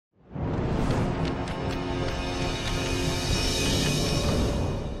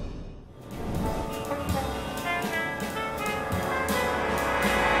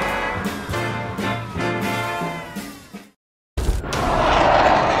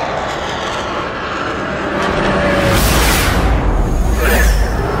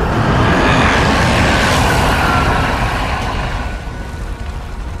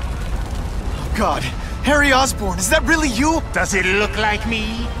Osborn, is that really you? Does it look like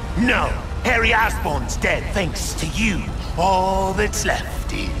me? No. Harry Osborn's dead thanks to you. All that's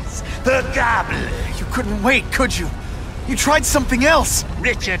left is the Goblin. You couldn't wait, could you? You tried something else.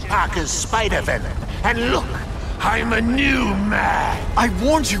 Richard Parker's Spider-Venom. And look, I'm a new man. I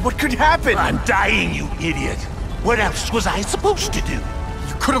warned you, what could happen? I'm dying, you idiot. What else was I supposed to do?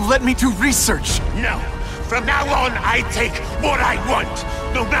 You could have let me do research. No. From now on, I take what I want,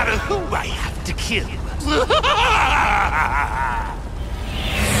 no matter who I have to kill.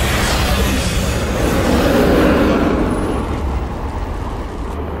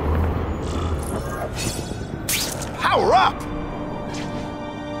 Power up!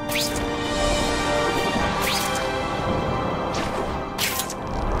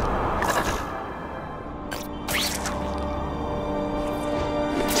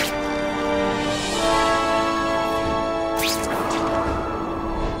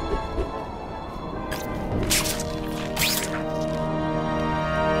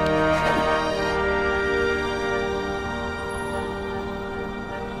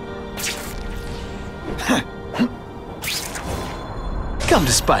 Come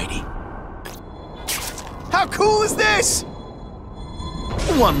to Spidey. How cool is this?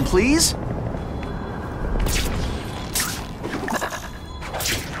 One, please.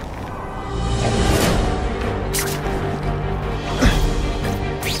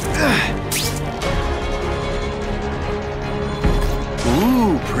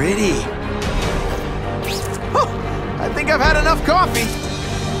 Ooh, pretty. Oh, I think I've had enough coffee.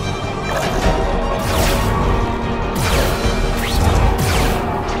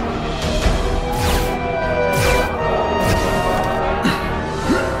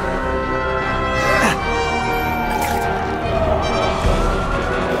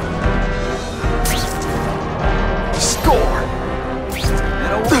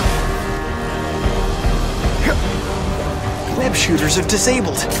 Web shooters are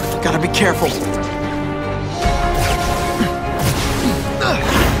disabled. Gotta be careful.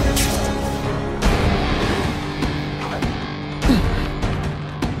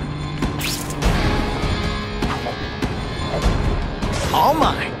 All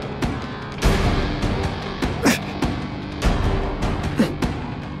mine.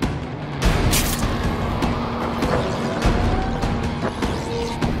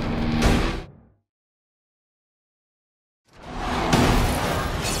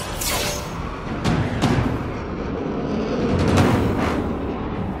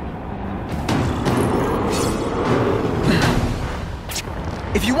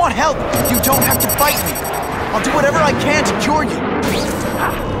 If you want help, you don't have to fight me. I'll do whatever I can to cure you.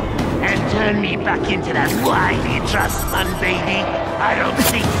 And turn me back into that whiny trustman, baby? I don't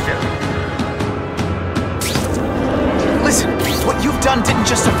think so. Listen, what you've done didn't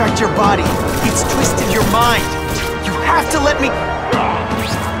just affect your body. It's twisted your mind. You have to let me...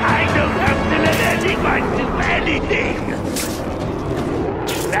 I don't have to let anyone do anything.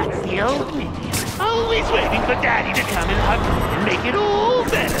 That's the old me. Always waiting for Daddy to come and hug me and make it all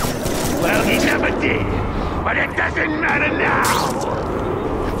better. Well, he never did. But it doesn't matter now.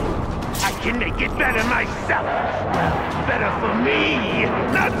 I can make it better myself. Well, better for me,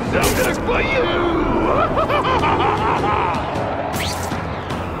 not so good for you.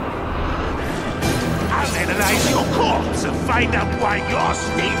 I'll analyze your corpse and find out why you're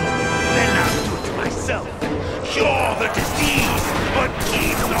stable. Then I'll do it myself. Cure the disease, but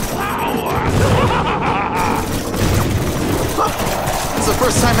keep the power! It's the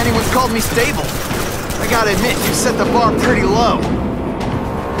first time anyone's called me stable. I gotta admit, you set the bar pretty low.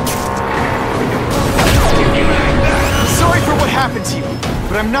 I'm sorry for what happened to you,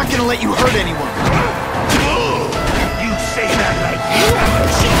 but I'm not gonna let you hurt anyone. You say that like you have a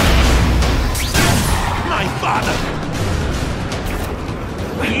choice. My father.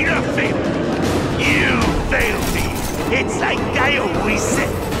 Peter failed me. You failed me. It's like I always said.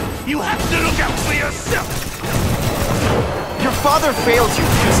 You have to look out for yourself. Your father failed you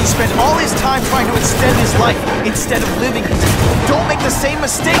because he spent all his time trying to extend his life instead of living it. Don't make the same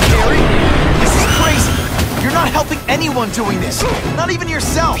mistake, Harry. This is crazy. You're not helping anyone doing this. Not even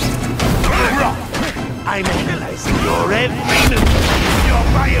yourself. Wrong. I'm analyzing your every move. Your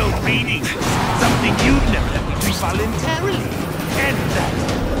bio reading. Something you'd never let me do voluntarily. And that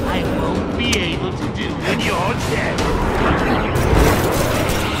I won't be able to do when you're dead.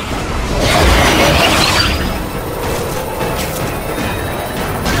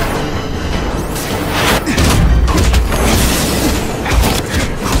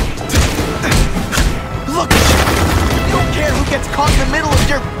 Look at you! You don't care who gets caught in the middle of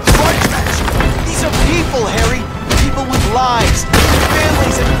your grudge match! These are people, Harry! People with lives,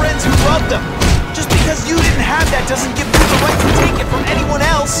 families and friends who love them! Just because you didn't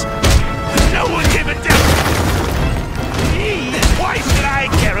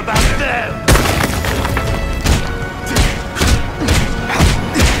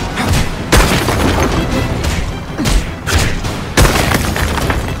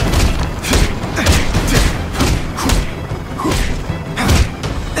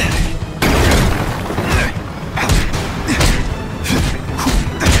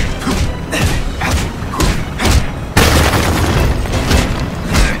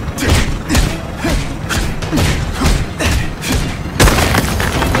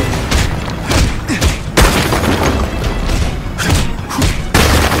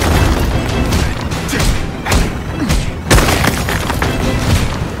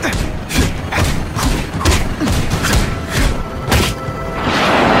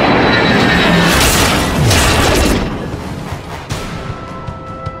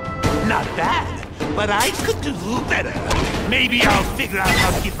figure out how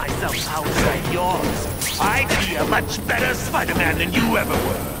to get myself outside yours, I'd be a much better Spider-Man than you ever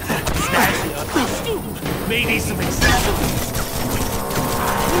were. Snazzier costume, maybe some accessories.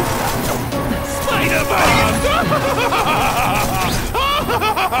 Spider-Man!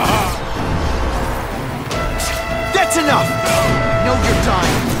 That's enough! I know you're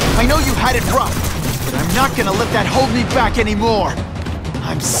dying. I know you had it rough. But I'm not gonna let that hold me back anymore.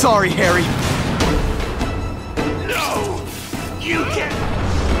 I'm sorry, Harry. No! You can't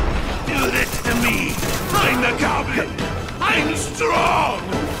do this to me! I'm the Goblin! I'm strong!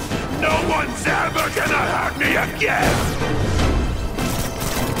 No one's ever gonna hurt me again!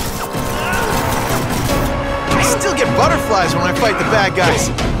 I still get butterflies when I fight the bad guys.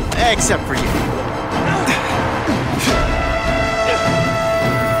 Except for you.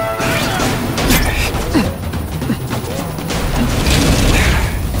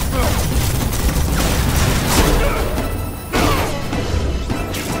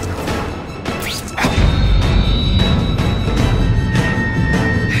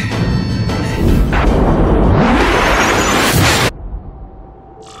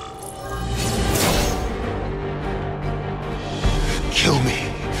 Kill me.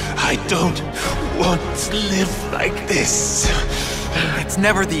 I don't want to live like this. It's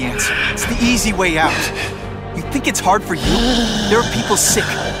never the answer. It's the easy way out. You think it's hard for you? There are people sick,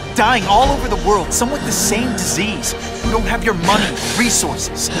 dying all over the world, some with the same disease, who don't have your money,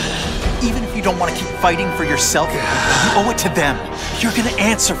 resources. Even if you don't want to keep fighting for yourself, you owe it to them. You're gonna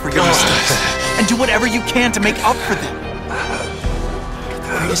answer for your mistakes, and do whatever you can to make up for them.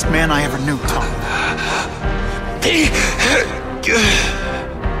 The greatest man I ever knew, Tom.